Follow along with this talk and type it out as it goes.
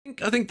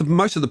I think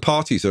most of the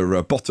parties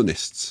are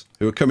botanists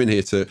who are coming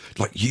here to,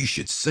 like, you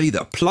should see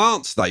the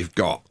plants they've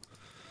got.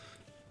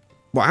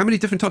 Well, how many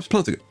different types of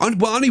plants?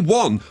 Well, only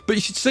one, but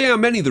you should see how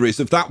many there is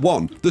of that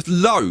one. There's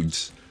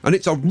loads. And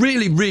it's a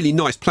really, really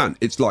nice plant.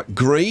 It's like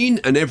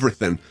green and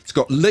everything. It's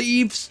got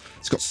leaves.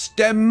 It's got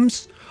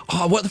stems.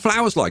 Oh, what are the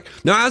flowers like?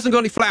 No, it hasn't got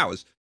any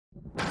flowers.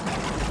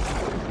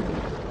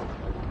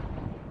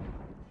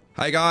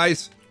 Hey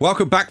guys,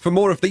 welcome back for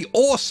more of the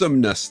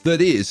awesomeness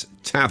that is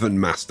Tavern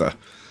Master.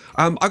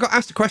 I got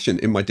asked a question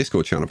in my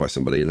Discord channel by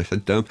somebody, and they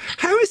said,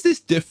 how is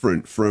this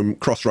different from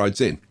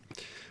Crossroads Inn?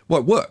 Well,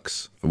 it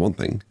works, for one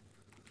thing.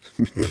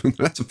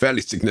 That's a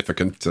fairly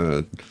significant...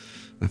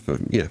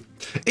 yeah,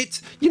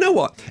 it's, you know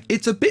what,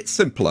 it's a bit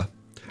simpler,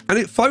 and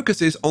it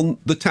focuses on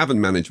the tavern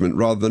management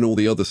rather than all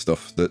the other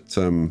stuff that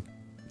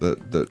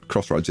that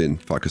Crossroads Inn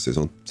focuses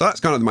on. So that's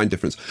kind of the main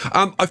difference.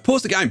 I've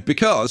paused the game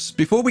because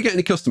before we get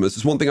any customers,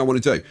 there's one thing I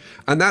want to do,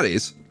 and that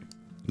is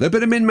a little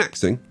bit of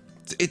min-maxing.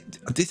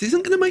 This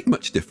isn't going to make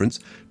much difference,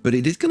 but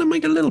it is going to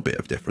make a little bit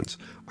of difference.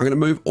 I'm going to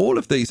move all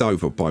of these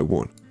over by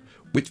one,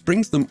 which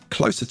brings them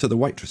closer to the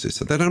waitresses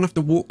so they don't have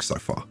to walk so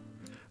far,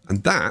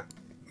 and that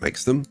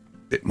makes them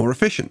bit more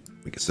efficient.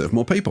 We can serve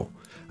more people,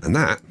 and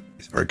that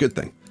is a very good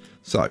thing.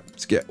 So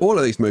let's get all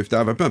of these moved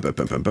over. Bum, bum,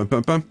 bum, bum, bum,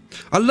 bum, bum.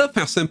 I love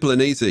how simple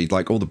and easy,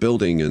 like all the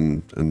building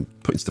and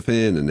putting stuff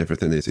in and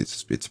everything is.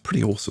 It's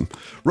pretty awesome.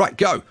 Right,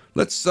 go.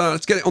 Let's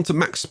get it onto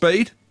max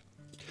speed.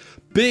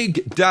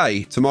 Big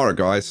day tomorrow,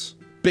 guys.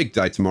 Big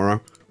day tomorrow.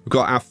 We've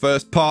got our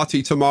first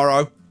party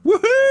tomorrow.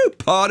 Woohoo!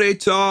 Party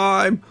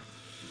time.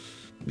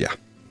 Yeah.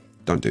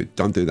 Don't do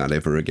that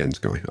ever again,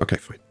 Sky. Okay,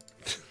 fine.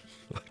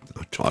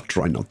 I'll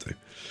try not to.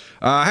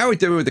 How are we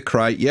doing with the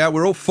crate? Yeah,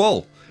 we're all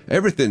full.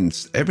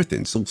 Everything's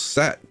all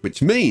set,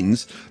 which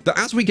means that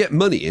as we get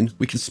money in,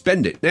 we can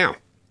spend it. Now,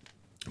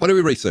 what are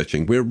we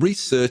researching? We're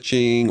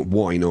researching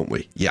wine, aren't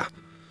we? Yeah.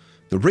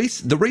 The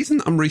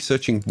reason I'm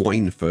researching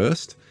wine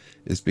first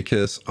is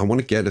because I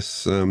want to get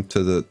us to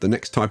the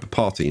next type of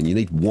party, and you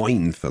need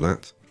wine for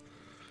that.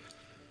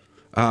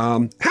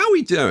 How are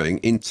we doing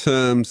in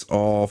terms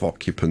of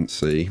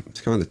occupancy?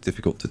 It's kind of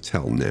difficult to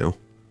tell now,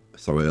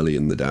 so early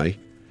in the day.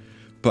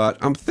 But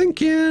I'm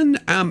thinking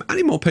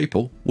any more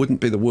people wouldn't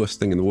be the worst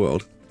thing in the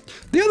world.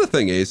 The other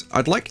thing is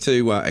I'd like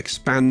to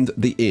expand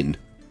the inn.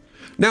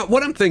 Now,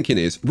 what I'm thinking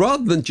is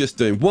rather than just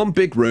doing one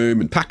big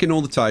room and packing all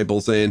the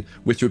tables in,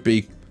 which would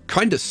be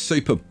kind of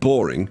super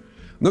boring,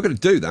 I'm not going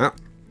to do that.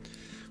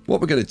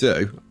 What we're going to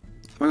do,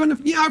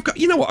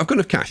 you know what, I've got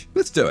enough cash.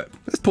 Let's do it.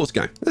 Let's pause the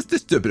game. Let's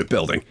just do a bit of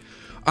building.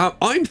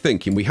 I'm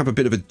thinking we have a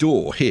bit of a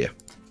door here.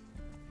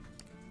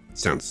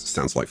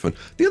 Sounds like fun.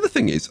 The other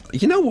thing is,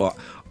 you know what?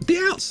 The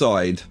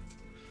outside,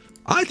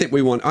 I don't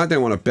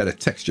want a better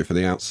texture for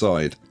the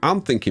outside.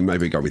 I'm thinking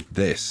maybe go with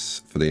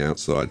this for the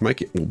outside.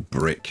 Make it all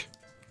brick.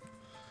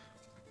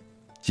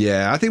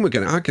 Yeah, I think we're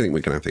gonna have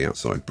the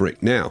outside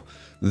brick. Now,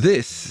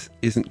 this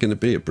isn't gonna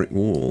be a brick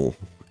wall,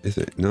 is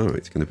it? No,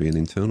 it's gonna be an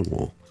internal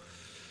wall.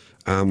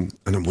 And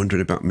I'm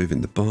wondering about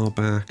moving the bar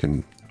back,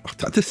 and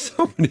there's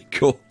so many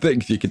cool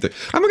things you can do.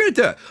 Am I gonna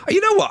do it?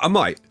 You know what? I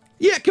might.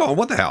 Yeah, go on,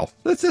 what the hell?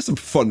 Let's have some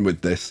fun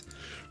with this.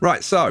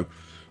 Right, so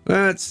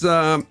let's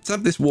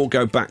have this wall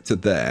go back to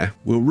there.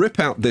 We'll rip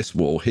out this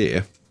wall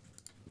here.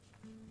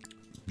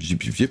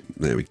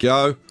 There we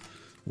go.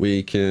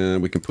 We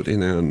can put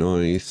in our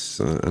nice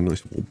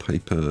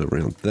wallpaper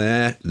around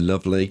there.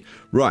 Lovely.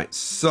 Right,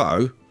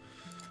 so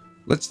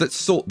let's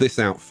sort this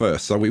out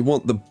first. So we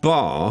want the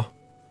bar.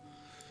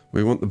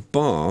 No,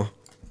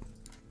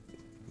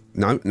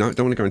 don't want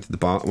to go into the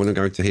bar. I want to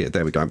go into here.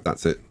 There we go.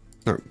 That's it.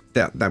 No,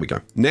 there we go.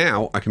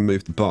 Now I can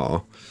move the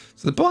bar.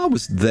 So the bar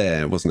was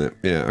there, wasn't it?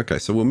 Yeah, okay.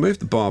 So we'll move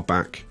the bar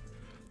back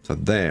to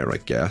there, I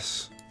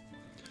guess.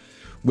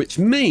 Which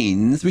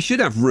means we should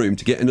have room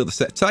to get another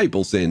set of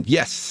tables in.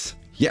 Yes.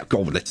 Yeah,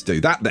 go on, let's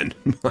do that then.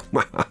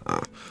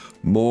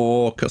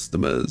 More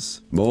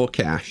customers, more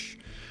cash.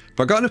 If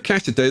I got enough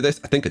cash to do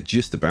this, I think I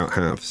just about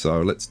have.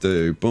 So let's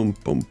do boom,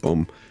 boom,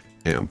 boom,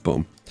 and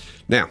boom.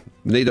 Now,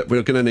 we're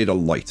going to need a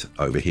light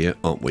over here,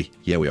 aren't we?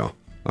 Yeah, we are.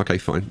 Okay,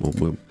 fine.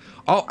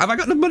 Oh, have I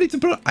got enough money to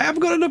put? I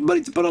haven't got enough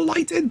money to put a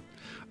light in.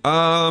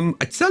 I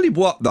tell you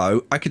what,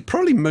 though, I could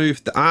probably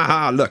move the...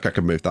 look, I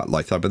can move that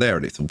light over there,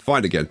 and it's all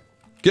fine again.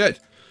 Good.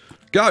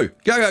 Go.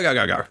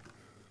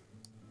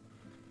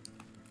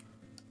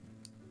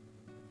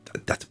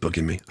 That's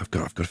bugging me. I've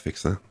got to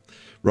fix that.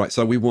 Right,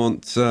 so we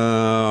want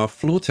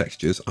floor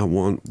textures. I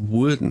want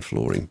wooden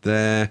flooring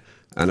there,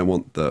 and I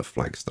want the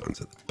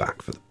flagstones at the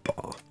back for the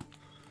bar.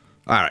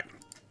 All right.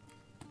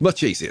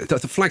 Much easier. The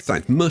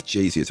flagstone's much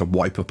easier to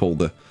wipe up all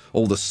the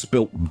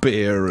spilt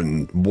beer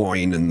and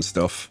wine and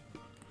stuff.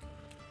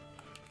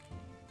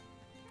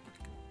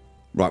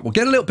 Right, we'll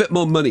get a little bit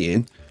more money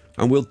in,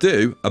 and we'll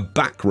do a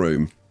back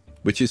room,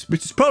 which is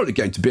probably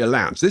going to be a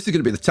lounge. This is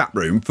going to be the tap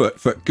room for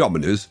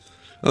commoners,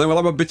 and then we'll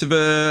have a bit of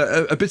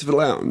a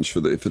lounge for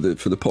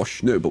the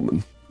posh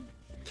noblemen.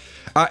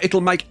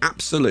 It'll make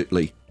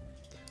absolutely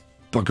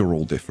bugger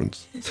all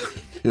difference.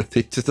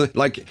 It's just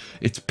like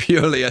it's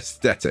purely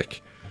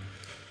aesthetic.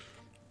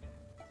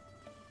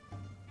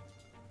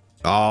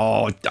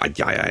 Oh,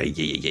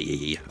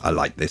 yeah. I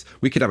like this.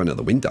 We could have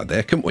another window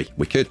there, couldn't we?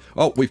 We could.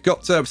 Oh, we've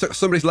got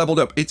somebody's leveled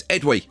up. It's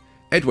Edwy.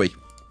 Edwy,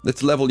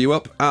 let's level you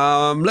up.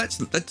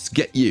 Let's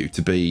get you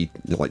to be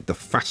like the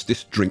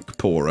fastest drink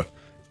pourer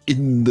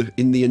in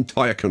the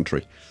entire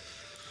country.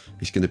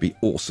 He's going to be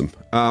awesome.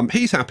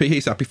 He's happy.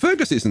 He's happy.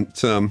 Fergus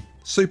isn't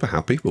super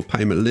happy. We'll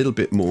pay him a little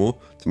bit more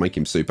to make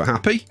him super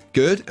happy.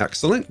 Good.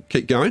 Excellent.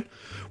 Keep going.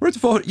 We're at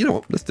 400. You know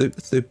what? Let's do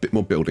a bit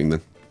more building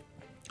then.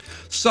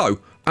 So,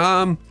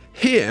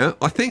 here,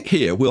 I think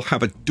here we'll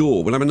have a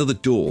door. We'll have another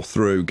door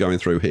going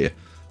through here.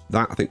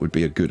 That, I think, would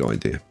be a good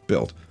idea.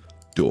 Build.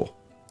 Door.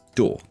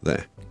 Door.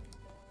 There.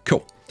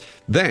 Cool.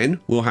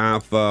 Then we'll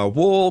have a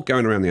wall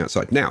going around the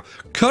outside. Now,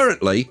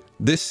 currently,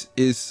 this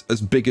is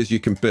as big as you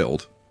can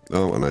build.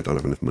 Oh, and I don't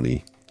have enough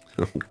money.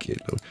 Oh, keep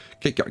going,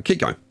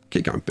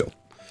 build.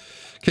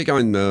 Keep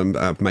going,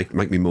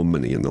 make me more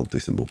money and I'll do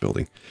some more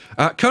building.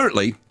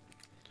 Currently,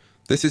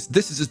 this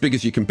is as big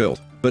as you can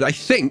build. But I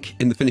think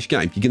in the finished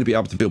game, you're going to be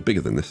able to build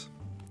bigger than this.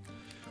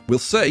 We'll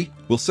see.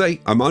 We'll see.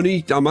 I'm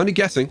only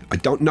guessing. I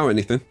don't know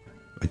anything.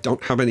 I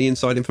don't have any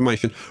inside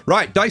information.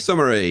 Right, day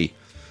summary.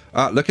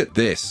 Look at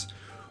this.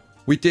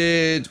 We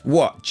did,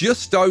 what?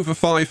 Just over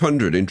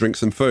 500 in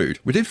drinks and food.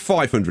 We did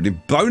 500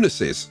 in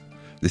bonuses.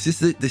 This is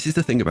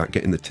the thing about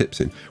getting the tips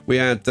in. We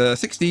had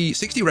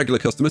 60 regular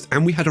customers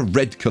and we had a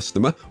red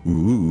customer.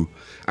 Ooh.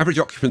 Average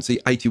occupancy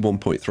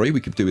 81.3.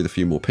 We could do with a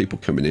few more people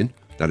coming in.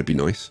 That'd be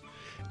nice.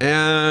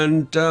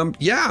 And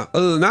yeah,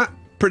 other than that,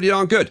 pretty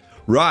darn good.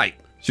 Right.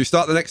 Should we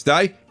start the next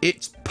day?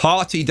 It's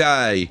party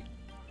day.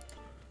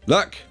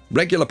 Look,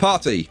 regular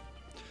party.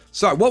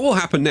 So what will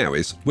happen now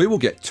is we will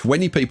get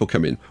 20 people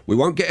come in. We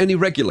won't get any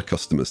regular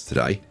customers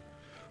today.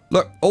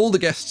 Look, all the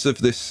guests of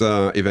this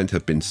event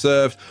have been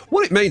served.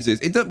 What it means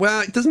is,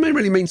 well, it doesn't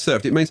really mean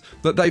served. It means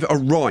that they've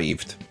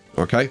arrived,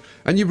 okay?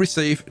 And you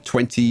receive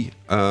 20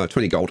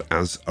 gold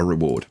as a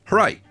reward.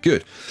 Hooray,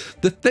 good.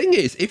 The thing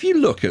is, if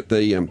you look at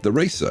the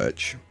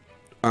research,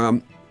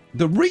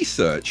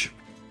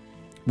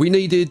 we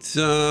needed,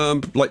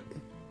 like,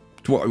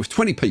 what, it was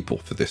 20 people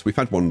for this. We've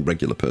had one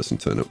regular person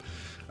turn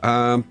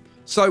up.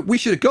 So we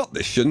should have got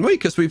this, shouldn't we?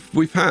 Because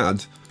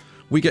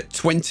we get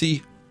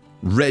 20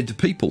 red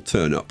people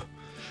turn up.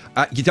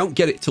 You don't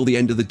get it till the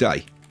end of the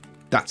day.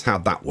 That's how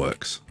that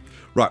works.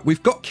 Right,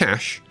 we've got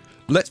cash.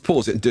 Let's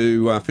pause it and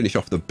do finish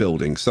off the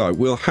building. So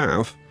we'll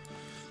have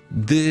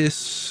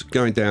this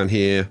going down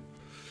here.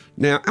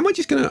 Now, am I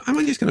just gonna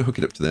hook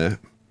it up to there,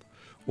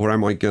 or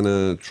am I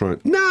gonna try?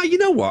 No, you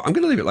know what? I'm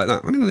gonna leave it like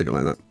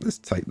that. Let's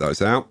take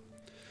those out.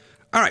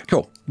 All right,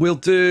 cool. We'll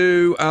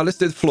do. Let's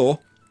do the floor.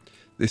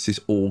 This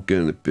is all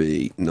going to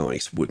be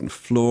nice wooden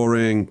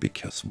flooring,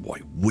 because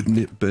why wouldn't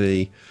it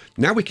be?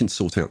 Now we can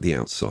sort out the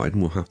outside,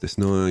 and we'll have this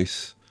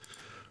nice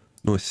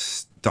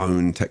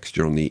stone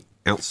texture on the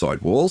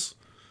outside walls.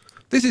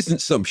 This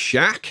isn't some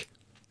shack.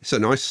 It's a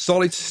nice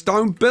solid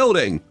stone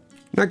building.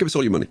 Now give us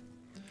all your money.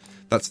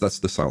 That's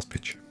the sales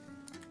pitch.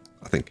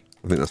 I think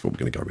that's what we're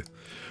going to go with.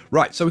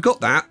 Right, so we've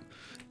got that.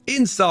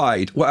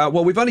 Inside,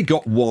 well, we've only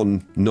got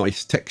one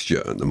nice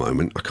texture at the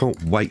moment. I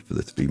can't wait for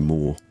there to be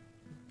more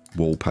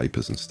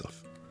wallpapers and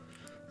stuff,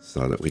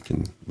 so that we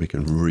can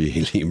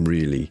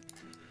really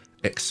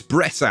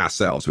express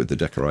ourselves with the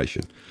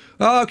decoration.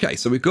 Okay,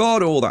 so we've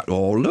got all that.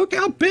 Oh, look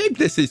how big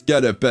this is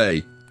gonna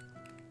be.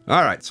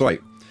 All right,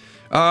 sweet.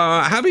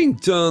 Having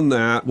done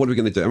that, what are we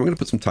going to do? I'm going to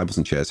put some tables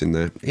and chairs in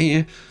there.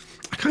 Yeah,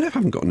 I kind of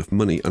haven't got enough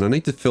money, and I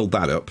need to fill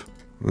that up.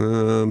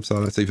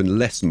 So that's even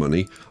less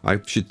money. I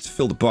should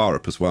fill the bar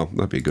up as well.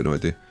 That'd be a good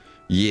idea.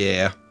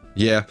 Yeah.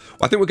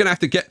 I think we're going to have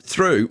to get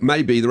through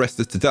maybe the rest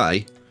of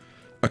today,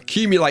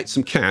 accumulate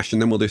some cash,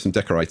 and then we'll do some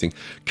decorating,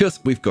 because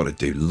we've got to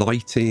do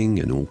lighting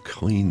and all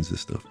kinds of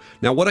stuff.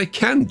 Now, what I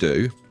can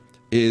do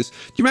is, do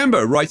you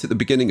remember right at the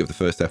beginning of the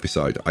first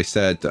episode, I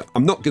said,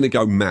 I'm not going to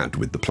go mad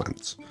with the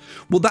plants.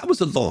 Well, that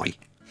was a lie.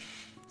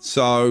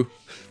 So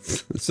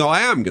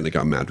I am going to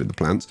go mad with the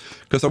plants,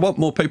 because I want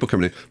more people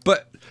coming in.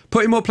 But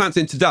putting more plants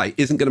in today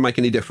isn't going to make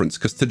any difference,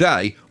 because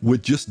today we're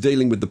just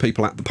dealing with the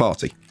people at the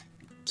party.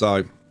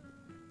 So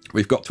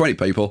we've got 20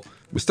 people.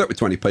 We're stuck with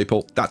 20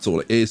 people. That's all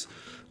it is.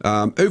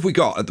 Who have we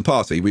got at the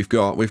party? We've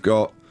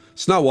got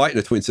Snow White and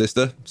her twin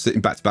sister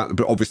sitting back to back,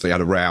 but obviously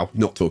had a row,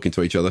 not talking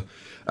to each other.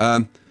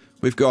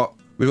 We've got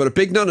a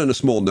big nun and a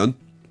small nun.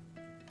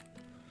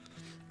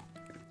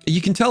 You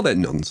can tell they're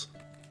nuns,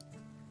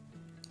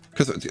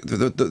 because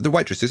the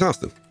waitresses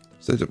asked them,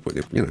 so, you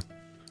know,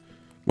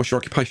 what's your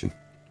occupation?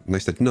 And they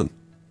said nun.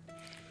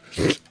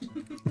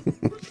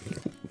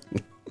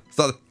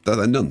 So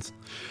they're nuns,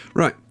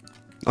 right?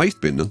 I used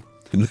to be a nun,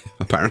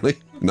 apparently.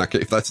 In that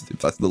case, if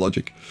that's the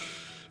logic.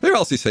 Who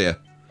else is here?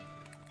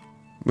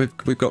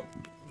 We've got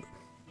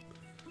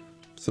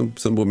some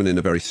woman in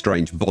a very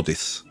strange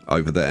bodice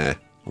over there,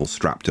 all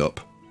strapped up.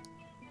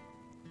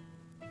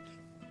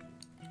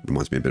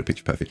 Reminds me a bit of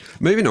Picture Perfect.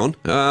 Moving on.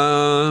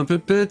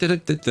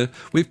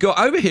 We've got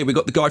over here. We've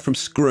got the guy from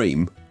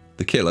Xtreme,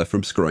 the killer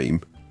from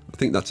Xtreme. I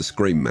think that's a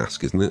Scream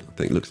mask, isn't it? I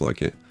think it looks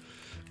like it.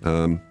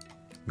 We've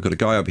got a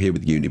guy over here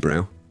with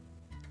unibrow.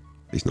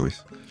 He's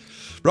nice.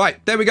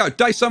 Right, there we go.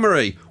 Day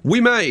summary. We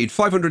made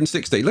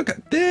 560. Look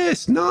at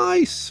this.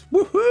 Nice.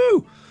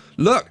 Woohoo.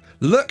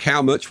 Look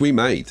how much we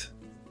made.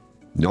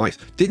 Nice.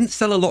 Didn't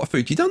sell a lot of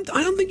food. I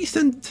don't think you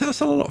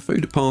sell a lot of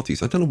food at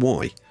parties. I don't know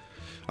why.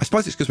 I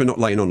suppose it's because we're not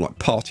laying on like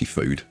party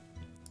food.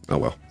 Oh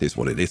well, here's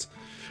what it is.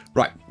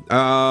 Right.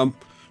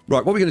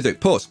 Right, what are we going to do?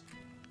 Pause.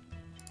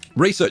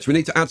 Research. We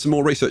need to add some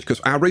more research because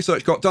our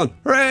research got done.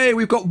 Hooray,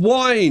 we've got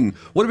wine.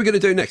 What are we going to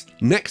do next?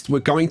 Next, we're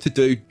going to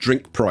do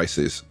drink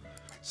prices.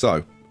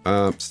 So,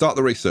 start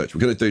the research.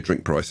 We're going to do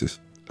drink prices.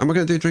 Am I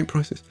going to do drink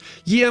prices?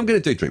 Yeah, I'm going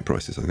to do drink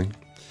prices, I think.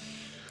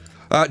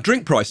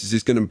 Drink prices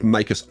is going to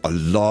make us a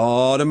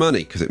lot of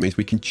money because it means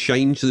we can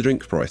change the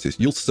drink prices.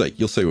 You'll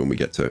see when we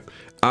get to it.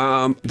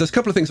 There's a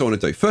couple of things I want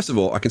to do. First of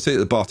all, I can see that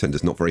the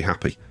bartender's not very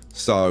happy.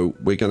 So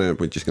we're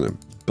just going to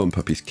bump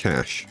up his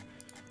cash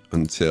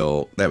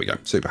until, there we go,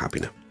 super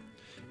happy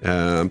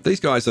now. These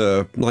guys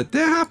are like,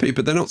 they're happy,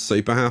 but they're not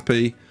super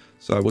happy.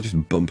 So we'll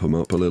just bump them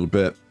up a little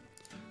bit.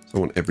 So I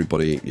want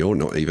everybody, you're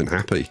not even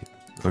happy.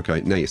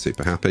 Okay, now you're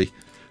super happy.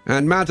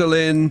 And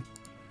Madeline,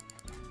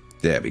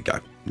 there we go.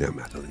 Now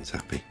Madeline's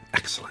happy.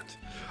 Excellent.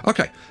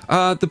 Okay,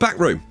 the back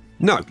room.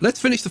 No,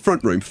 let's finish the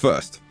front room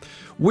first.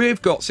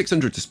 We've got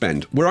 600 to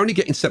spend. We're only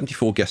getting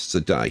 74 guests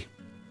a day.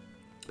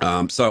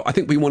 So I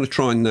think we want to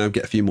try and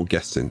get a few more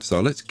guests in.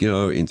 So let's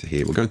go into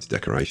here. We'll go into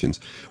decorations.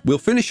 We'll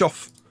finish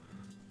off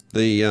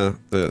the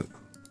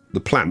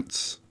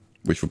plants,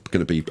 which are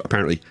going to be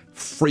apparently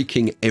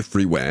freaking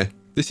everywhere.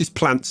 This is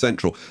Plant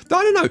Central.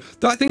 I don't know.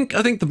 I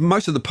think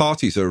most of the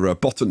parties are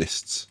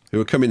botanists who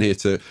are coming here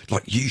to,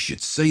 like, you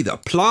should see the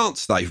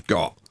plants they've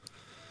got.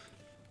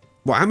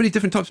 Well, how many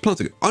different types of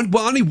plants?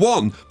 Well, only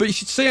one, but you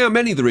should see how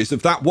many there is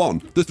of that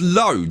one. There's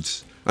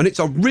loads. And it's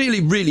a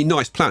really, really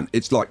nice plant.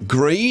 It's like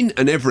green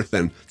and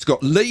everything. It's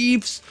got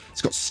leaves.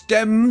 It's got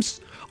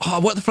stems. Oh,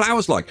 what are the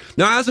flowers like?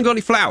 No, it hasn't got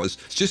any flowers.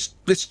 It's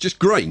just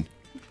green.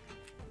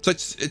 So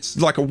it's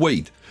like a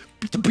weed.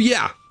 But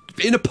yeah,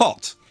 in a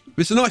pot.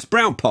 It's a nice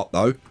brown pot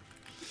though.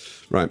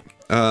 Right.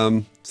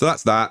 So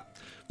that's that.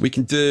 We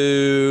can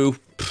do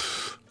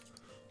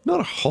not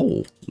a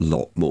whole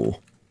lot more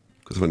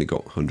because I've only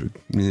got 100.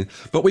 Yeah.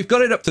 But we've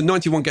got it up to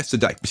 91 guests a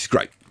day, which is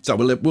great. So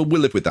we'll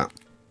live with that.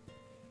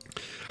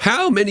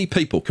 How many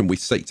people can we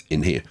seat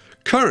in here?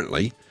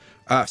 Currently,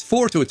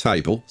 4 to a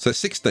table, so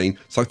 16,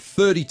 so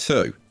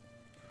 32,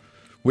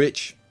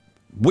 which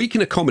we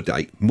can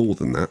accommodate more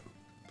than that.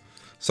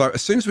 So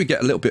as soon as we get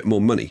a little bit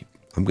more money,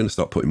 I'm going to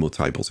start putting more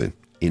tables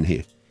in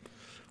here.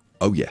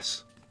 Oh,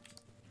 yes.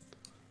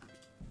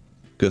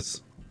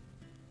 Because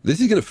this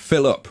is going to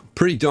fill up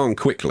pretty darn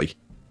quickly.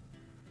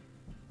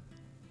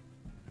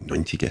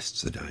 90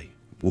 guests a day.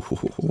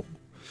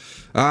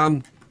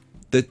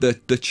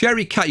 The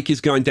cherry cake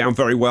is going down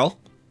very well.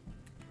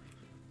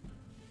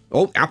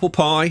 Oh, apple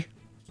pie.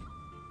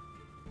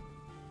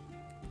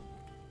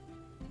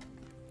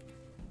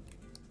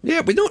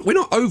 Yeah, we're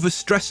not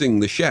overstressing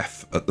the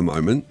chef at the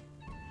moment.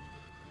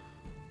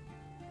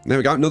 There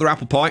we go, another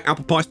apple pie.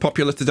 Apple pie's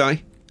popular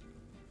today.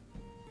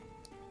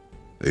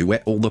 Who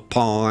ate all the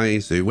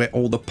pies? Who ate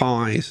all the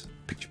pies?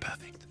 Picture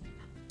perfect.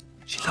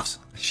 She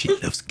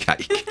loves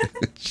cake.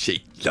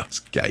 She loves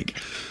cake.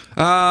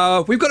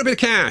 We've got a bit of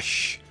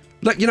cash.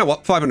 Look, you know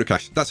what? 500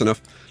 cash. That's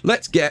enough.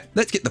 Let's get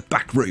the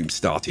back room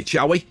started,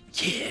 shall we?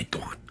 Yeah, go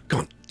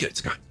on.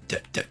 Let's go.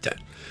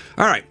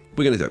 All right,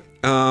 we're gonna do it.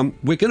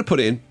 We're gonna put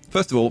in,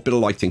 first of all, a bit of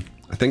lighting,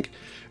 I think.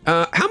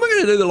 How am I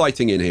gonna do the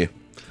lighting in here?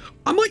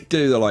 I might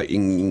do the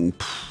lighting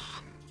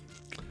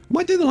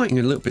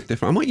a little bit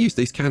different. I might use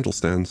these candle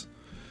stands.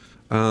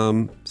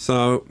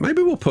 So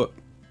maybe we'll put,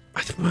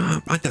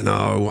 I don't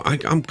know.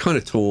 I'm kind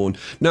of torn.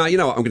 No, you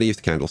know what? I'm going to use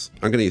the candles.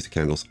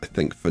 I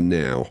think, for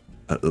now,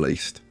 at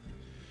least.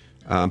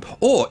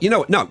 Or, you know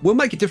what? No, we'll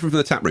make it different from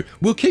the tap room.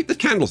 We'll keep the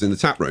candles in the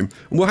tap room,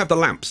 and we'll have the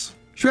lamps.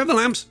 Should we have the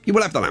lamps? Yeah,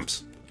 we'll have the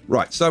lamps.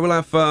 Right, so we'll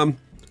have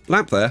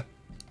lamp there.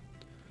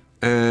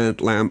 And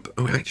lamp.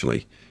 Oh, actually,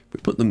 if we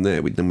put them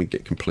there, then we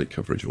get complete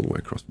coverage all the way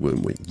across,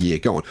 wouldn't we? Yeah,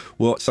 go on.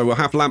 Well, so we'll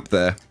have lamp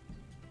there.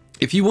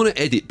 If you want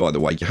to edit, by the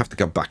way, you have to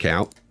go back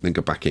out, then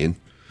go back in.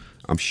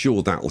 I'm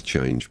sure that'll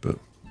change, but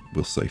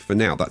we'll see. For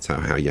now, that's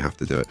how you have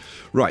to do it.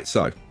 Right,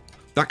 so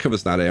that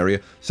covers that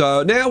area.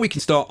 So now we can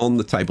start on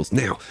the tables.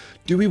 Now,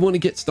 do we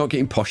want to start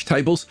getting posh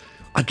tables?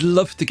 I'd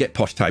love to get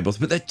posh tables,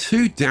 but they're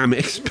too damn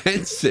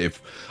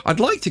expensive. I'd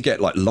like to get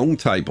like long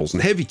tables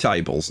and heavy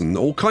tables and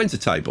all kinds of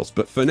tables,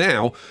 but for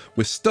now,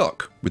 we're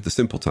stuck with the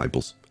simple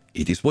tables.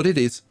 It is what it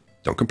is.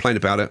 Don't complain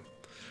about it.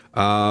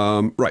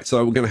 Right,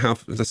 so we're going to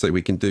have, let's say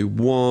we can do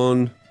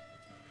one.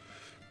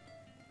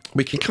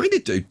 We can kind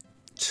of do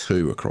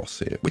 2 across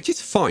here, which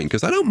is fine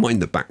because I don't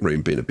mind the back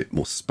room being a bit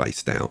more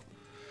spaced out.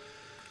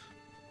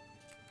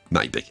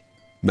 Maybe.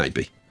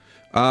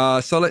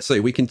 So let's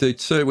see, we can do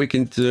 2. We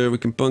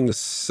can bung the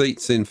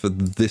seats in for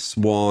this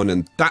one,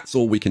 and that's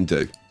all we can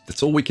do.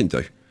 That's all we can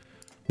do.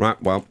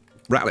 Right, well,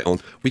 rattle it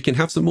on. We can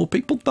have some more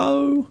people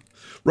though.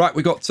 Right,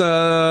 we got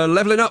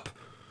leveling up.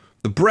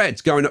 The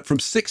bread's going up from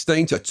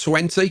 16 to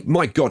 20.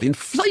 My God,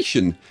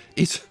 inflation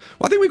is...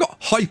 Well, I think we've got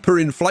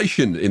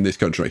hyperinflation in this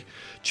country.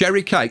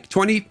 Cherry cake,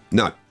 20...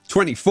 No,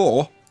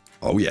 24.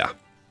 Oh, yeah.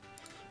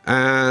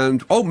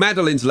 And... Oh,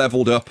 Madeline's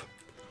leveled up.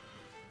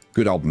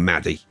 Good old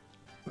Maddie.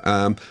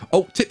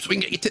 Oh, tips. We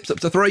can get your tips up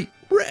to 3.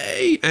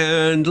 Hooray!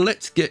 And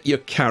let's get your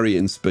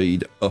carrying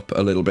speed up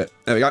a little bit.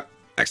 There we go.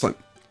 Excellent.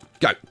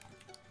 Go.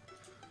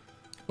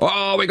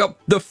 Oh, we got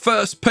the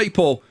first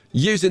people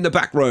using the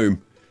back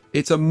room.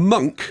 It's a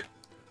monk,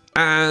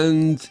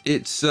 and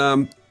it's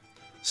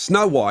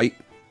Snow White,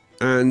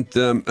 and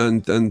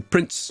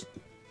Prince.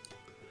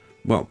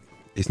 Well,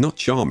 it's not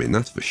Charming,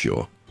 that's for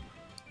sure.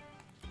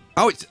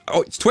 Oh,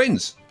 it's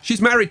twins.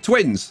 She's married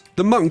twins.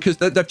 The monk has.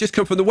 They've just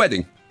come from the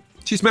wedding.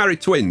 She's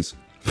married twins.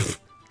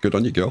 Good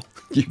on you, girl.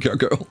 You go,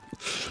 girl.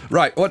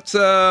 Right, what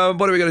are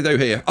we going to do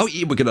here? Oh,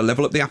 yeah, we're going to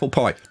level up the apple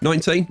pie.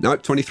 19? No,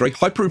 23.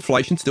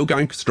 Hyperinflation, still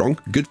going strong.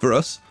 Good for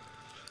us.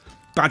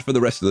 Bad for the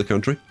rest of the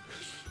country.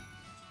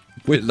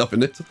 We're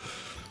loving it.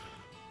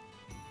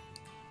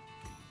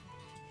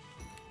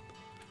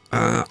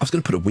 I was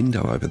going to put a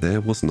window over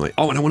there, wasn't I?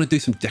 Oh, and I want to do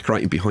some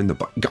decorating behind the...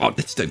 God,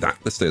 let's do that.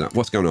 Let's do that.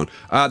 What's going on?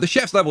 The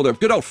chef's leveled up.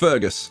 Good old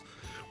Fergus.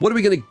 What are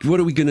we going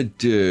to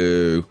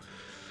do?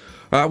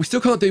 We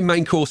still can't do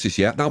main courses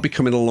yet. That'll be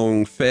coming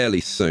along fairly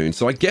soon.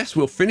 So I guess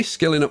we'll finish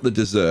skilling up the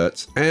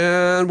desserts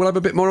and we'll have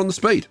a bit more on the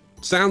speed.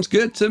 Sounds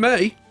good to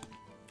me.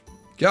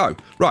 Go.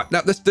 Right,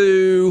 now let's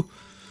do...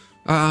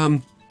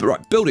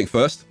 right, building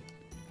first.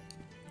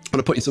 I'm going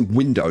to put in some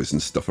windows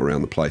and stuff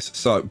around the place.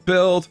 So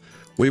build,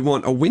 we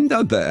want a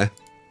window there.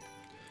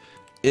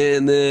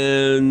 And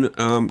then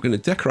I'm going to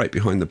decorate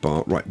behind the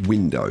bar. Right,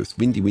 windows,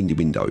 windy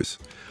windows.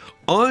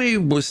 I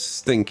was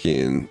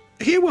thinking...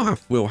 Here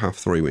we'll have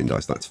 3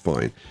 windows. That's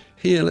fine.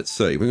 Here, let's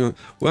see. We'll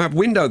have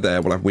window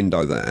there. We'll have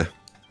window there,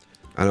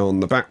 and on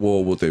the back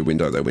wall we'll do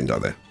window there,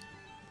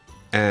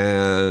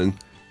 and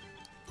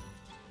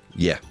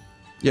yeah,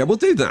 we'll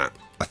do that.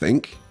 I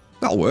think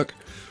that'll work.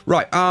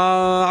 Right.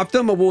 I've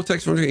done my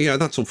vortex. Yeah,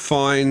 that's all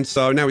fine.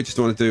 So now we just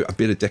want to do a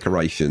bit of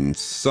decoration.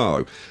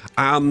 So,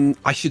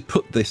 I should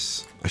put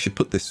this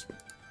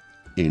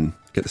in.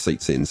 Get the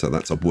seats in. So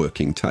that's a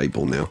working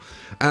table now,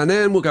 and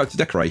then we'll go to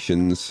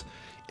decorations.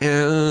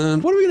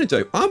 And what are we going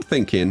to do? I'm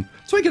thinking,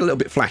 let's make it a little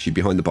bit flashy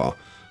behind the bar.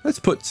 Let's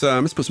put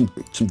some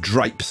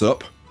drapes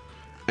up.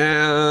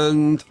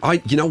 And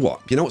you know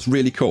what? You know what's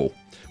really cool?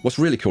 What's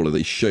really cool are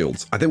these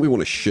shields. I think we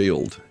want a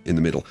shield in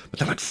the middle, but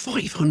they're like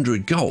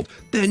 500 gold.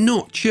 They're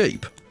not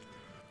cheap.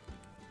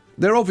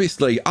 They're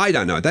obviously, I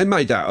don't know, they're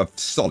made out of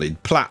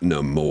solid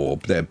platinum, or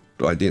they're,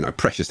 you know,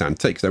 precious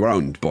antiques. They were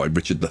owned by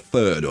Richard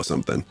III or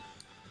something,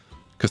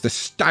 because they're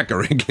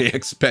staggeringly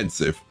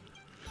expensive.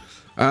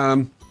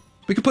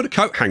 We could put a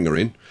coat hanger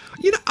in.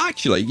 You know,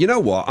 actually, you know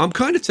what? I'm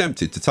kind of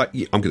tempted to take...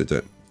 Yeah, I'm going to do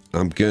it.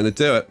 I'm going to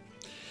do it.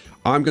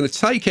 I'm going to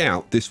take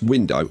out this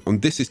window,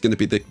 and this is going to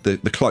be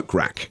the cloak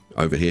rack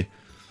over here.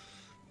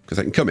 Because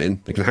they can come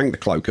in, they can hang the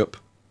cloak up,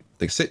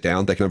 they can sit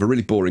down, they can have a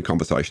really boring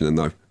conversation, and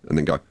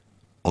then go,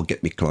 I'll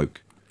get me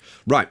cloak.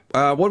 Right,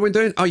 what are we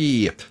doing? Oh,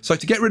 yeah. So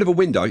to get rid of a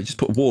window, you just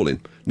put a wall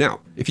in. Now,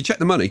 if you check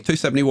the money,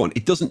 271,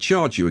 it doesn't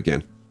charge you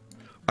again.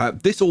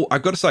 I've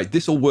got to say,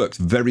 this all works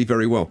very,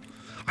 very well.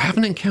 I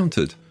haven't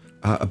encountered...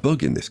 a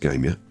bug in this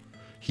game yet,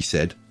 he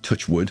said.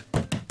 Touch wood.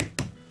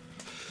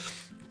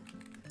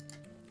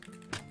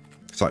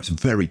 So it's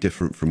very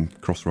different from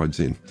Crossroads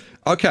Inn.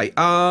 Okay,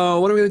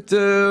 what are we going to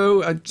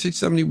do?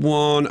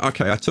 271.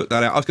 Okay, I took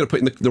that out. I was going to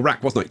put in the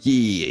rack, wasn't I?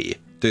 Yeah,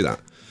 do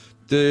that.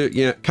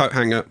 Yeah, coat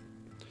hanger.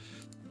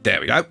 There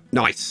we go.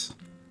 Nice.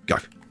 Go.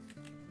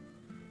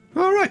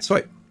 All right,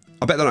 sweet.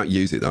 I bet they don't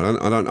use it though.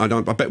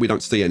 I bet we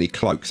don't see any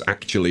cloaks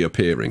actually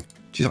appearing.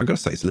 Jeez, I've got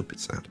to say, it's a little bit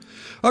sad.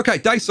 Okay,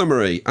 day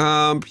summary.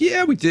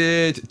 Yeah, we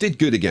did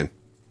good again.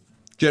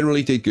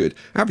 Generally did good.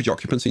 Average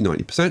occupancy,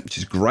 90%, which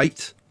is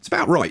great. It's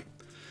about right.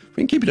 If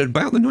we can keep it at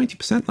about the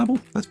 90% level,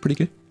 that's pretty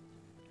good.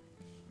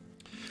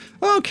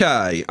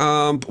 Okay,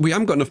 we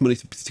haven't got enough money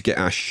to get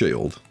our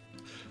shield.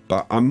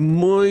 But I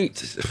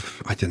might...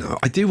 I don't know.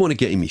 I do want to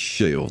get him his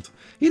shield.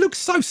 He looks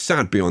so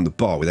sad behind the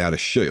bar without a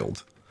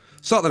shield.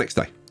 Start the next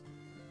day.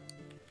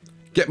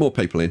 Get more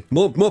people in.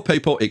 More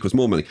people equals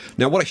more money.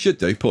 Now, what I should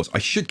do, pause, I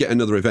should get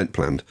another event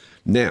planned.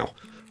 Now,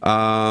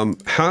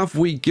 have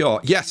we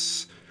got...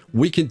 Yes,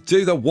 we can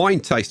do the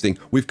wine tasting.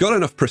 We've got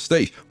enough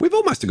prestige. We've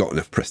almost got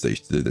enough prestige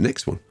to do the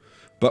next one.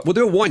 But we'll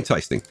do a wine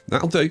tasting.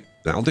 That'll do.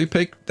 That'll do,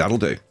 pig. That'll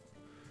do.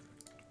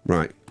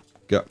 Right.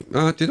 Go.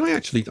 Did I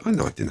actually... Oh,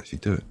 no, I didn't actually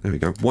do it. There we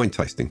go. Wine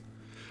tasting.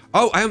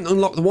 Oh, I haven't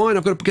unlocked the wine.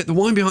 I've got to get the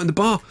wine behind the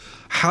bar.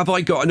 Have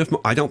I got enough...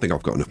 I don't think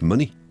I've got enough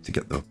money to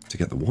get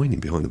the wine in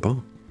behind the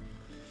bar.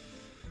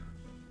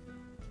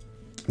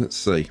 Let's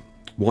see.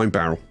 Wine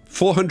barrel.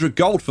 400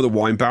 gold for the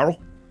wine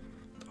barrel.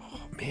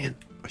 Oh, man.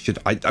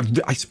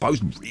 I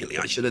suppose really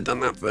I should have done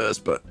that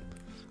first, but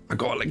I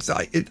got all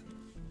excited.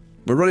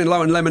 We're running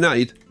low on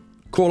lemonade.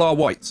 Call our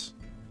whites.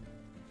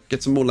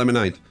 Get some more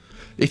lemonade.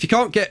 If you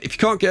can't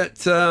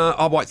get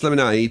our whites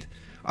lemonade,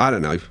 I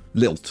don't know,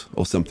 Lilt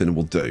or something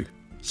will do.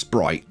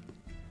 Sprite.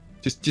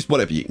 Just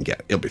whatever you can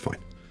get. It'll be fine.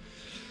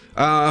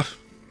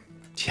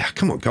 Yeah,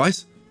 come on,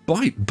 guys.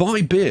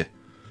 Buy beer.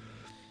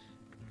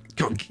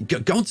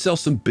 Go and sell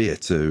some beer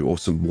to, or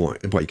some wine.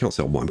 Well, you can't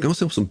sell wine. Go and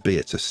sell some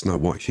beer to Snow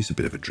White. She's a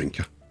bit of a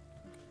drinker.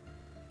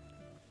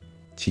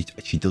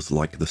 She does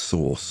like the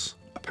sauce,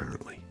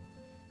 apparently.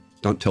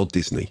 Don't tell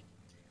Disney,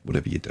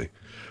 whatever you do.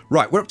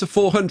 Right, we're up to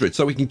 400,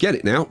 so we can get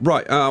it now.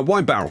 Right,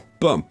 wine barrel,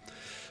 boom.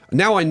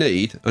 Now I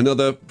need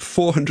another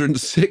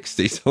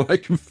 460 so I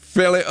can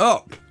fill it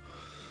up.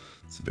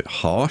 It's a bit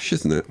harsh,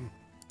 isn't it?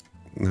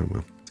 Oh,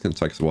 well, it's going to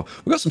take us a while.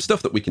 We've got some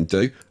stuff that we can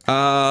do.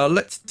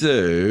 Let's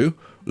do...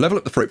 Level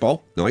up the fruit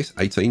bowl. Nice,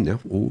 18 now.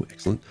 Oh,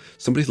 excellent.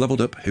 Somebody's leveled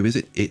up. Who is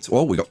it? It's...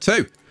 Oh, we got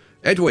 2.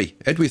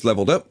 Edwy's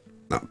leveled up.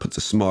 That puts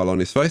a smile on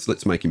his face.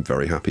 Let's make him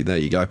very happy. There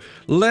you go.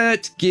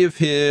 Let's give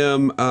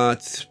him...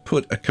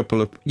 put a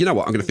couple of... You know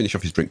what? I'm going to finish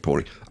off his drink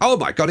pouring. Oh,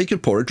 my God. He can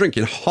pour a drink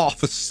in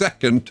half a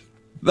second.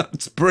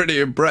 That's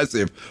pretty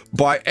impressive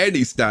by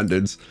any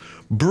standards.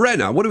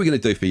 Brenna, what are we going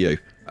to do for you?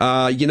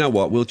 You know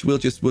what? We'll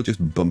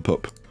just bump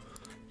up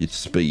your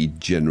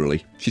speed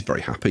generally. She's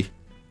very happy.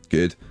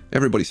 Good.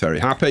 Everybody's very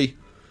happy.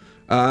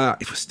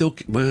 If we're still...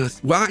 Well,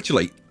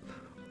 actually,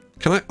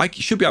 I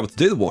should be able to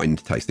do the wine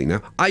tasting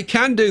now. I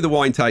can do the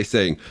wine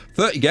tasting.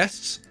 30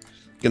 guests.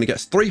 Going to get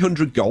us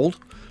 300 gold.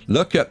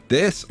 Look at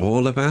this.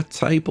 All of our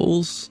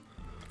tables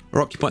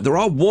are occupied. There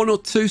are 1 or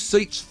 2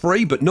 seats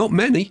free, but not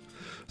many.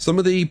 Some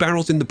of the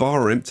barrels in the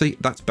bar are empty.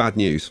 That's bad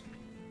news.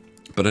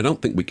 But I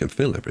don't think we can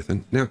fill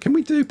everything. Now, can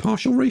we do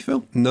partial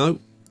refill? No.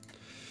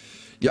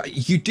 Yeah,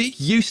 you did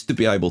used to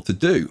be able to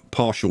do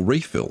partial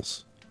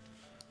refills.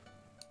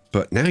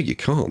 But now you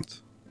can't.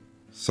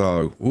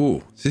 So,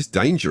 ooh, this is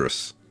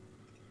dangerous.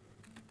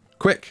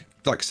 Quick,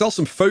 like sell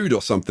some food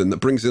or something that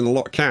brings in a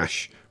lot of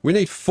cash. We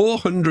need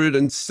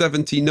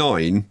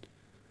 479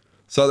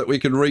 so that we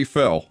can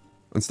refill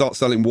and start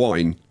selling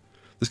wine.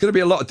 There's going to be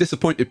a lot of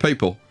disappointed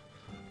people.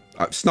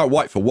 Snow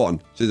White for one.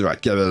 She's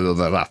like, give it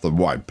another glass of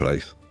wine,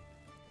 please.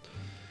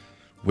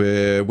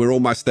 We're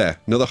almost there.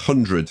 Another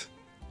 100.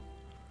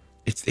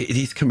 It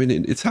is coming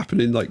in. It's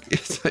happening. Like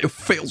it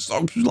feels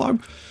so slow.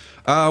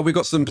 We've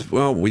got some.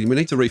 Well, we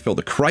need to refill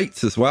the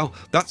crates as well.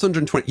 That's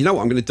 120. You know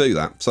what? I'm going to do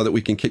that so that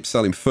we can keep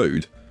selling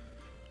food,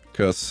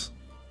 because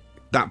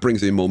that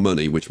brings in more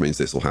money, which means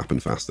this will happen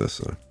faster.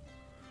 So,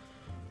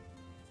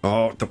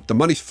 oh, the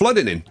money's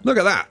flooding in. Look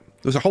at that.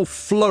 There's a whole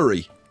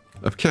flurry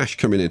of cash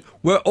coming in.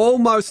 We're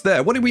almost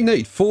there. What did we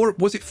need?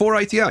 Was it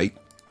 488?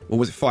 Or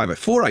was it 588?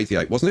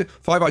 488, wasn't it?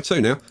 502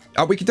 now.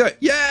 We can do it.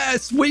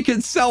 Yes, we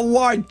can sell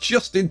wine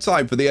just in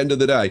time for the end of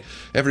the day.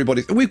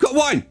 We've got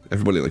wine.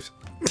 Everybody leaves.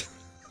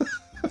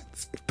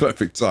 It's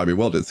perfect timing.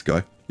 Well done,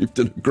 Sky. You've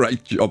done a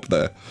great job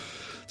there.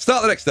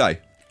 Start the next day.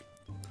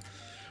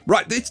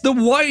 Right, it's the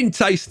wine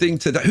tasting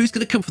today. Who's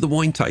going to come for the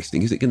wine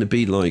tasting? Is it going to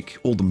be like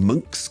all the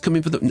monks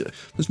coming for the... No,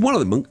 there's one of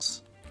the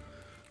monks.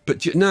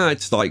 But no,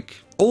 it's like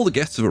all the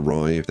guests have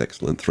arrived.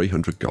 Excellent.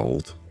 300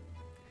 gold.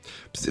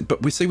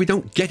 But we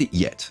don't get it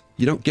yet.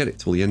 You don't get it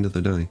till the end of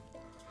the day.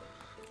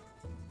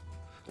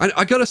 And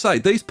I gotta say,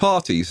 these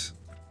parties,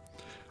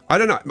 I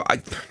don't know,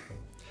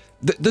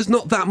 there's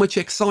not that much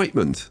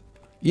excitement.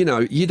 You know,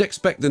 you'd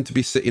expect them to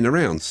be sitting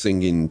around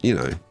singing, you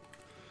know,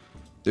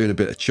 doing a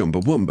bit of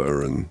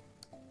Chumbawamba and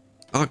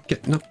I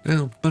get knocked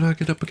down, but I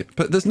get up again.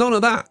 But there's none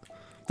of that.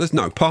 There's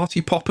no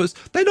party poppers.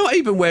 They're not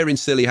even wearing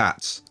silly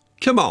hats.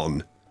 Come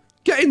on,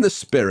 get in the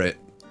spirit.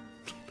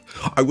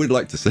 I would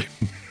like to see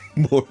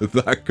more of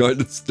that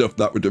kind of stuff.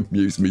 That would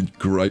amuse me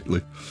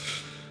greatly.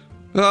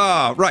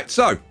 Right,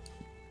 so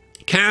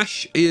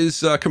cash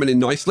is coming in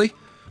nicely.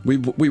 We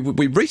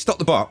restocked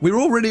the bar. We were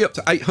already up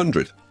to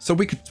 800, so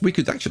we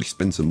could actually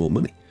spend some more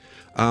money.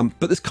 But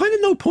there's kind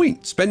of no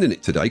point spending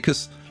it today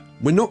because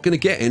we're not going to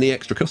get any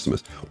extra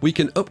customers. We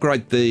can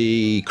upgrade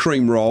the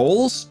cream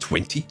rolls.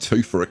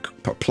 22 for a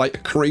plate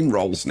of cream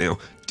rolls now.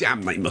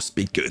 Damn, they must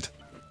be good.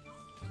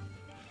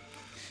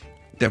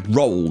 They're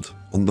rolled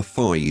on the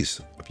thighs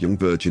of young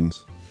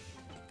virgins.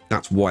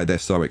 That's why they're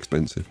so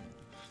expensive.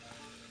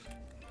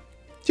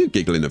 What are you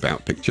giggling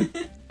about, Picture?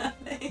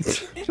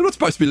 You're not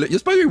supposed to be. You're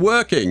supposed to be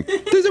working.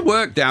 It doesn't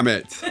work, damn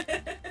it.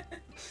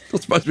 You're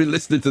not supposed to be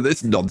listening to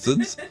this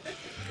nonsense.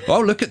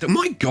 Oh, look at the.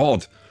 My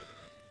God,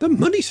 the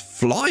money's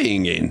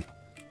flying in.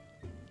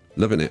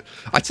 Loving it.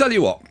 I tell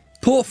you what.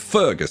 Poor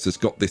Fergus has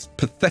got this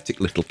pathetic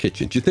little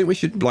kitchen. Do you think we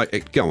should,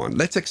 like, go on,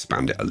 let's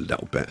expand it a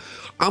little bit.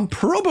 I'm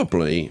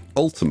probably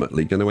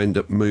ultimately going to end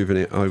up moving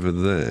it over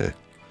there.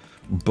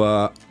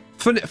 But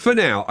for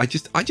now, I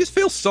just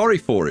feel sorry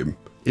for him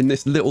in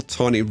this little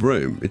tiny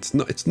room. It's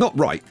not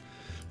right.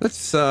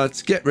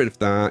 Let's get rid of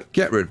that.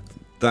 Get rid of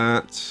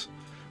that.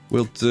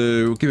 We'll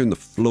give him the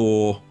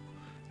floor.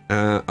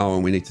 Oh,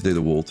 and we need to do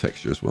the wall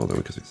texture as well, though,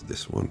 because it's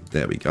this one.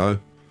 There we go.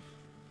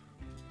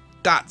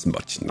 That's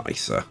much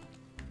nicer.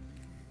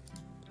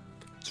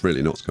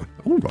 Really not Sky.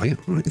 All right.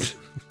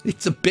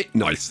 It's a bit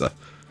nicer.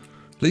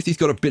 At least he's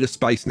got a bit of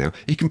space now.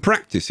 He can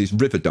practice his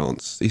river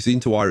dance. He's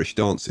into Irish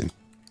dancing.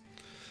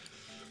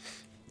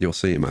 You'll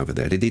see him over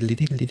there.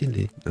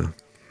 Oh.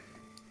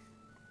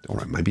 All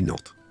right, maybe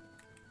not.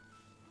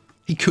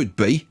 He could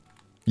be.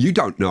 You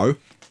don't know.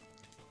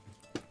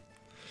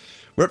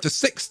 We're up to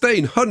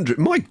 1,600.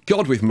 My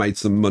God, we've made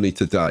some money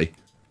today.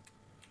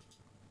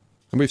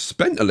 And we've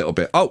spent a little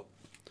bit. Oh,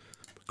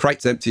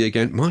 crate's empty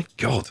again. My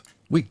God,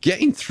 we're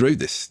getting through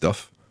this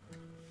stuff.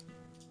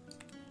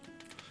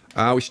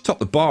 We should top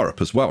the bar up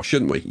as well,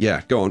 shouldn't we?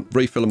 Yeah, go on.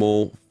 Refill them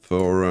all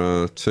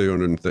for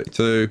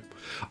 232.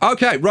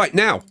 Okay, right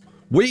now,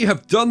 we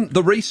have done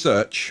the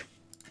research.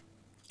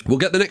 We'll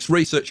get the next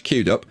research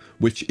queued up,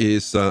 which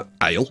is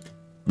ale,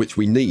 which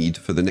we need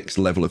for the next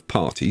level of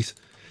parties.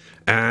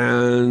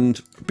 And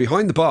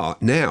behind the bar,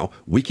 now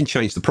we can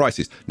change the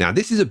prices. Now,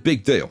 this is a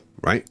big deal,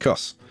 right?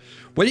 Because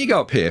when you go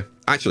up here,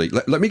 actually,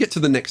 let me get to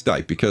the next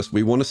day because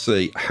we want to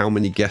see how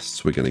many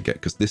guests we're going to get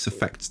because this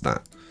affects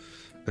that.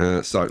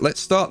 So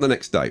let's start the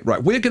next day.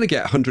 Right, we're going to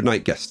get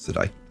 108 guests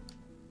today.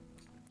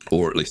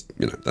 Or at least,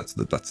 you know, that's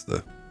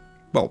the,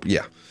 well,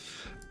 yeah.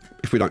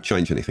 If we don't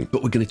change anything,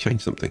 but we're going to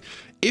change something.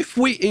 If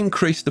we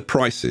increase the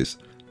prices,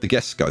 the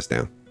guests goes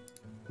down,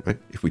 right?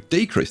 If we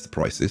decrease the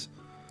prices,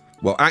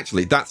 well,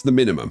 actually, that's the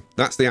minimum.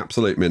 That's the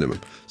absolute minimum.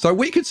 So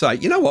we could say,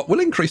 you know what, we'll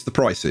increase the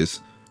prices.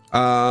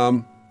 But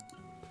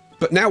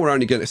now we're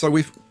only going to, so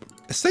we've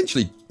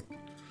essentially,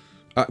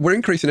 we're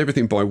increasing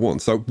everything by 1.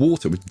 So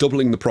water, we're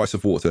doubling the price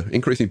of water,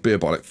 increasing beer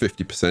by like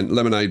 50%,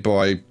 lemonade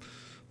by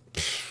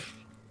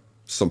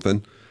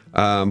something,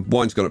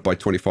 wine's gone up by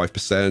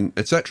 25%,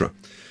 etc.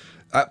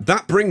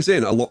 That brings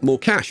in a lot more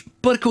cash,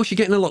 but of course you're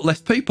getting a lot less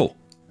people.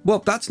 Well,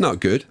 that's not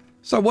good.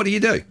 So what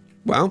do?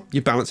 Well,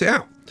 you balance it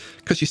out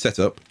because you set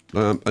up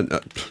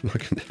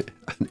like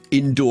an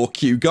indoor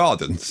Kew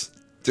Gardens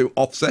to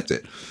offset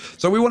it.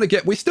 So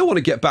we still want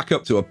to get back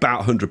up to about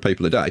 100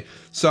 people a day.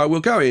 So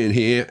we'll go in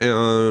here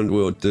and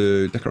we'll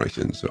do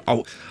decorations.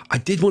 Oh, I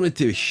did want to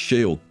do a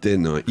shield,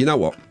 didn't I? You know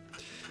what?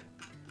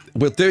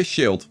 We'll do a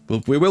shield.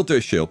 We will do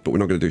a shield, but we're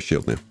not going to do a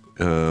shield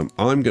now.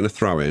 I'm going to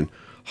throw in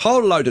a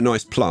whole load of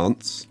nice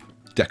plants.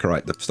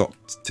 Decorate the start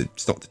to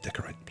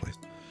decorate the place.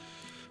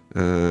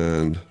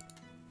 And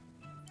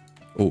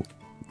oh,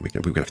 we're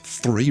going to have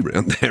 3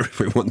 around there if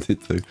we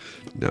wanted to.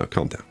 No,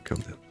 calm down,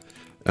 calm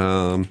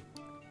down.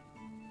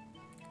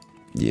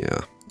 Yeah,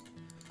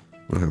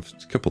 we'll have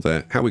a couple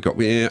there. How we got?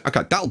 Yeah,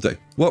 okay, that'll do.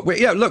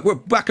 Yeah, look, we're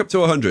back up to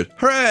 100.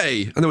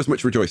 Hooray! And there was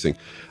much rejoicing.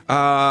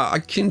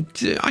 I can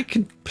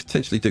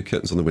potentially do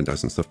curtains on the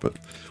windows and stuff, but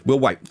we'll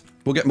wait.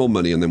 We'll get more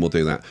money and then we'll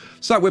do that.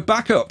 So we're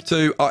back up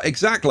to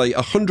exactly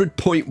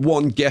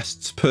 100.1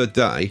 guests per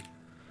day,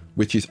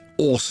 which is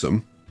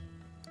awesome.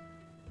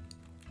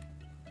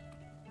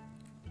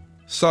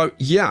 So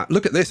yeah,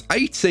 look at this,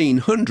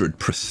 1,800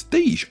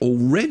 prestige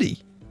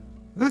already.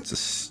 That's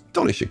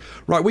astonishing.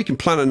 Right, we can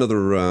plan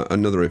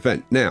another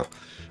event now.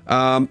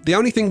 The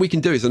only thing we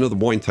can do is another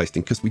wine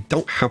tasting because we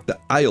don't have the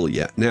ale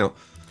yet. Now,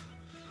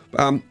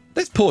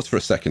 let's pause for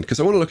a second because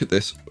I want to look at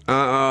this.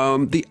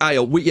 The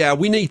ale,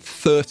 we need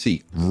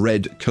 30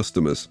 red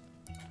customers,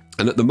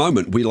 and at the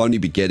moment we'll only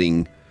be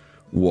getting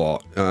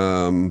what?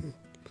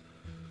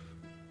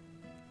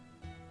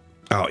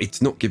 Oh,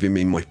 it's not giving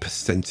me my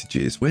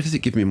percentages. Where does it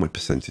give me my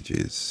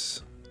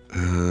percentages?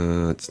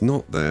 It's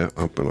not there.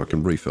 Oh, but I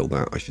can refill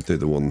that. I should do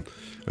the one.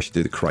 I should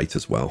do the crate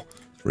as well.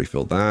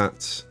 Refill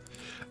that.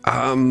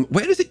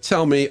 Where does it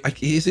tell me?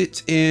 Is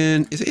it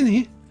in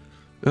here?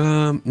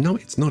 No,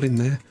 it's not in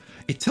there.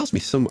 It tells me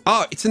some.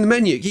 Oh, it's in the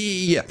menu.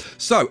 Yeah.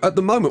 So at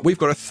the moment we've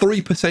got a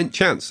 3%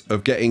 chance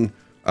of getting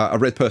a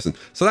red person.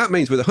 So that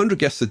means with 100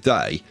 guests a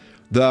day,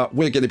 that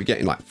we're going to be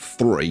getting like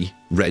 3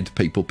 red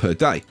people per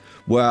day.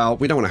 Well,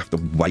 we don't want to have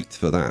to wait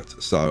for that.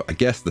 So I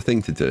guess the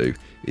thing to do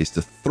is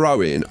to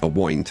throw in a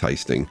wine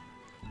tasting.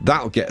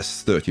 That'll get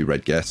us 30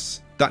 red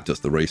guests. That does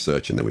the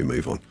research and then we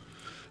move on.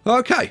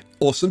 Okay,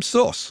 awesome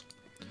sauce.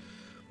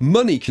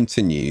 Money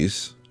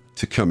continues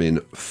to come in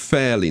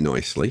fairly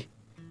nicely.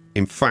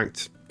 In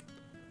fact,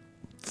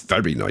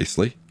 very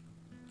nicely.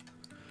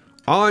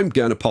 I'm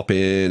going to pop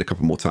in a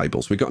couple more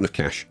tables. We've got enough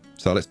cash.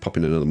 So let's pop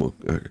in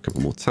a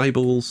couple more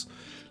tables.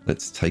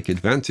 Let's take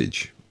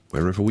advantage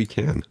wherever we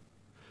can.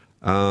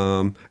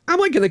 Am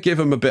I going to give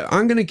them a bit?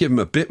 I'm going to give them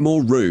a bit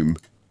more room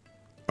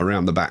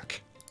around the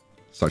back,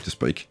 so to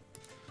speak.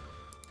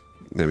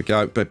 There we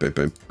go. Boom, boom,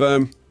 boom,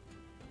 boom.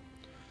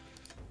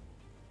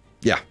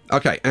 Yeah.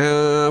 Okay.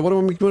 What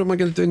am I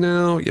going to do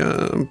now?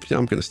 Yeah, I'm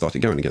going to start it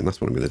going again.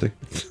 That's what I'm going to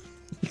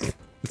do.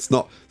 It's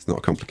not a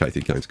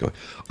complicated game, guy.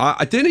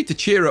 I do need to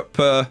cheer up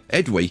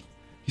Edwy.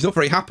 He's not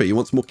very happy. He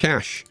wants more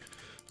cash.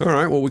 All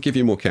right. Well, we'll give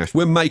you more cash.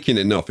 We're making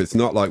enough. It's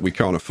not like we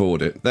can't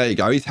afford it. There you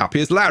go. He's happy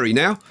as Larry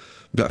now.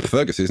 But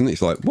Fergus isn't.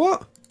 He's like,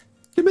 what?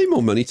 Give me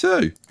more money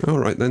too. All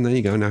right, then there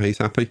you go. Now he's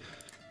happy.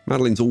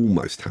 Madeline's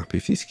almost happy.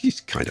 She's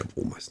kind of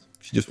almost.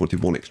 She just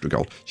wanted 1 extra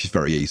gold. She's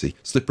very easy.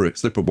 Slip her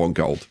 1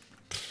 gold.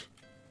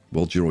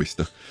 World's your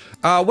oyster.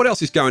 What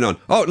else is going on?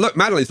 Oh, look,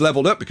 Madeline's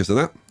leveled up because of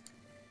that.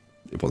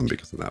 It wasn't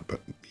because of that,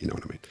 but you know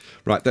what I mean.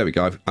 Right, there we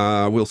go.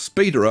 We'll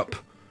speed her up.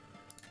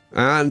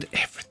 And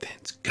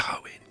everything's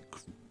going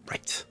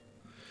great.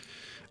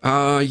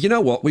 You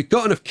know what? We've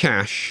got enough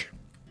cash.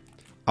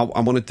 I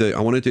want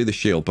to do the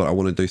shield, but I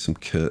want to do some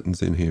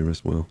curtains in here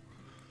as well.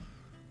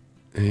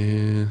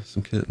 Yeah,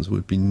 some curtains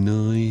would be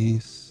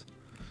nice.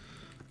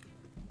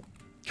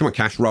 Come on,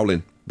 Cash, roll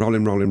in. Roll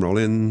in, roll in, roll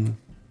in.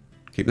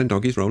 Keep them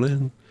doggies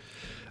rolling.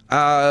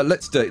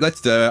 Let's do it.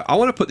 I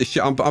want to put this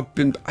shit. I've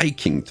been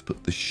aching to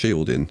put the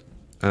shield in.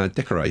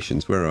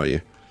 Decorations, where are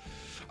you?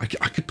 I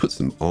could put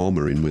some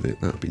armor in with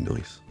it. That would be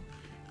nice.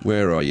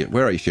 Where are you?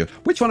 Where are you, shield?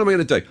 Which one am I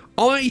going to do?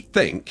 I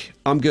think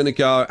I'm going to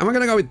go... Am I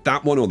going to go with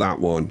that one or that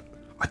one?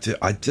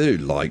 I do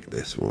like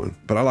this one,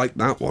 but I like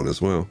that one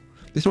as well.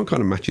 This one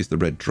kind of matches the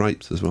red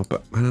drapes as well,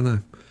 but I don't know.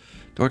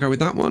 Do I go with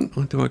that one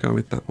or do I go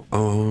with that one?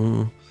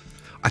 Oh,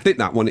 I think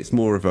that one, it's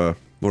more of a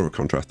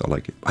contrast. I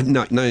like it.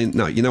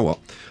 No, you know what?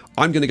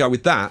 I'm going to go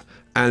with that,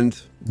 and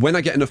when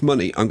I get enough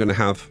money, I'm going to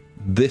have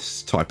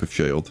this type of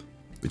shield,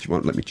 which you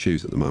won't let me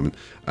choose at the moment,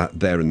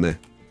 there and there.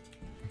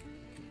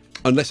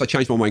 Unless I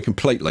change my mind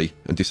completely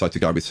and decide to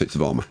go with suits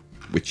of armor,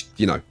 which,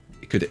 you know,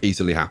 it could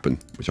easily happen,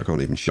 which I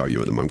can't even show you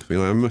at the moment because we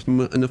don't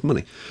have enough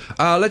money.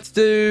 Let's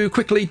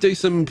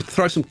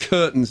throw some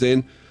curtains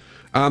in.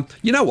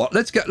 You know what?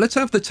 Let's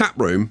have the tap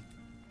room.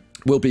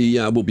 Will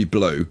be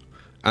blue,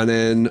 and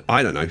then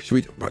I don't know.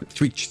 Should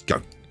we just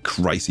go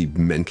crazy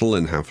mental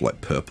and have like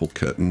purple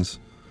curtains?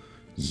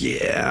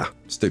 Yeah,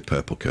 let's do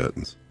purple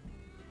curtains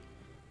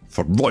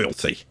for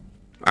royalty.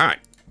 All right,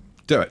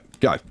 do it.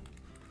 Go.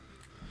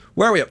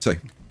 Where are we up to?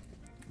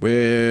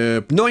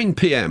 We're 9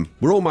 PM.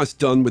 We're almost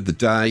done with the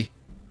day.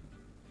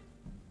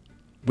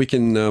 We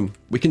can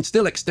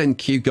still extend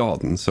Kew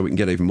Gardens so we can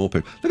get even more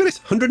people. Look at this,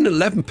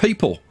 111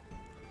 people.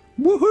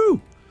 Woohoo!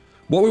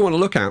 What we want to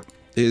look at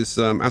is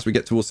as we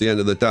get towards the end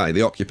of the day,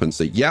 the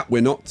occupancy. Yeah,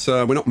 we're not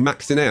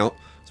maxing out,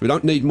 so we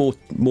don't need more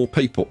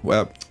people.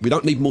 We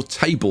don't need more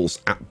tables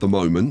at the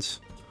moment.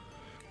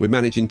 We're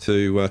managing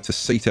to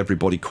seat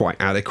everybody quite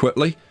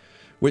adequately,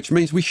 which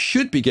means we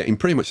should be getting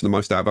pretty much the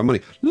most out of our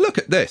money. Look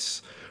at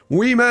this.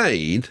 We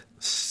made,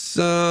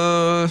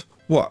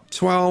 what,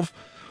 12,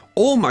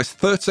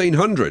 almost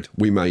 1,300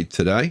 we made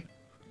today.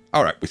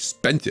 All right, we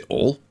spent it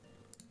all,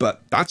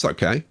 but that's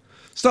okay.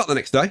 Start the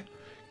next day.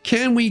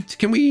 Can we,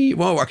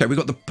 well, okay, we've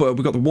got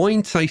the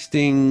wine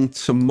tasting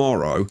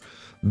tomorrow.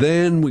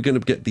 Then we're going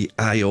to get the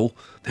ale.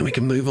 Then we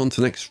can move on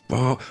to next.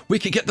 Oh, we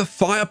could get the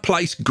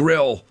fireplace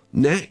grill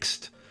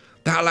next.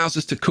 That allows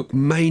us to cook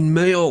main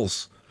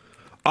meals.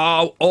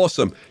 Oh,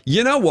 awesome.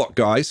 You know what,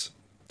 guys?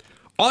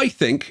 I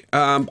think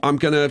I'm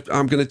gonna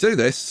do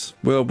this.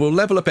 We'll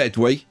level up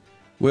Edwy.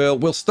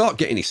 We'll start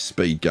getting his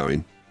speed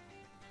going.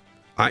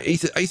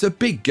 He's a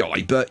big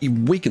guy, but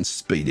we can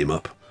speed him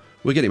up.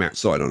 We'll get him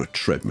outside on a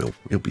treadmill.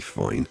 He'll be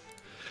fine.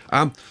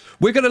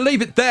 We're going to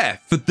leave it there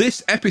for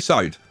this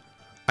episode.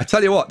 I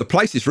tell you what, the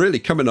place is really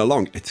coming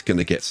along. It's going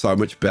to get so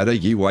much better.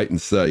 You wait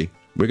and see.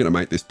 We're going to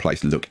make this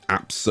place look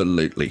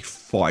absolutely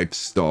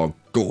 5-star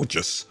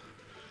gorgeous.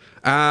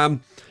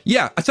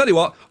 Yeah, I tell you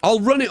what,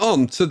 I'll run it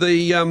on to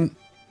the...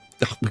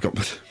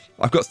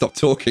 I've got to stop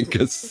talking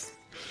because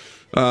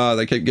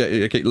they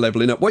keep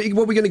leveling up. What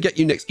are we going to get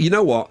you next? You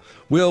know what?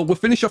 We'll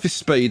finish off his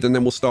speed and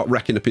then we'll start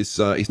racking up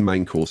his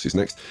main courses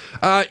next.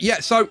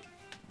 Yeah, so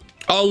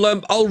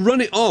I'll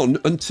run it on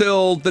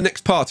until the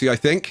next party, I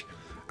think.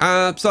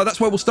 So that's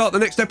where we'll start the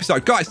next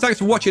episode. Guys, thanks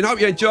for watching. Hope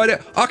you enjoyed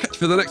it. I'll catch you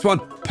for the next one.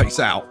 Peace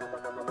out.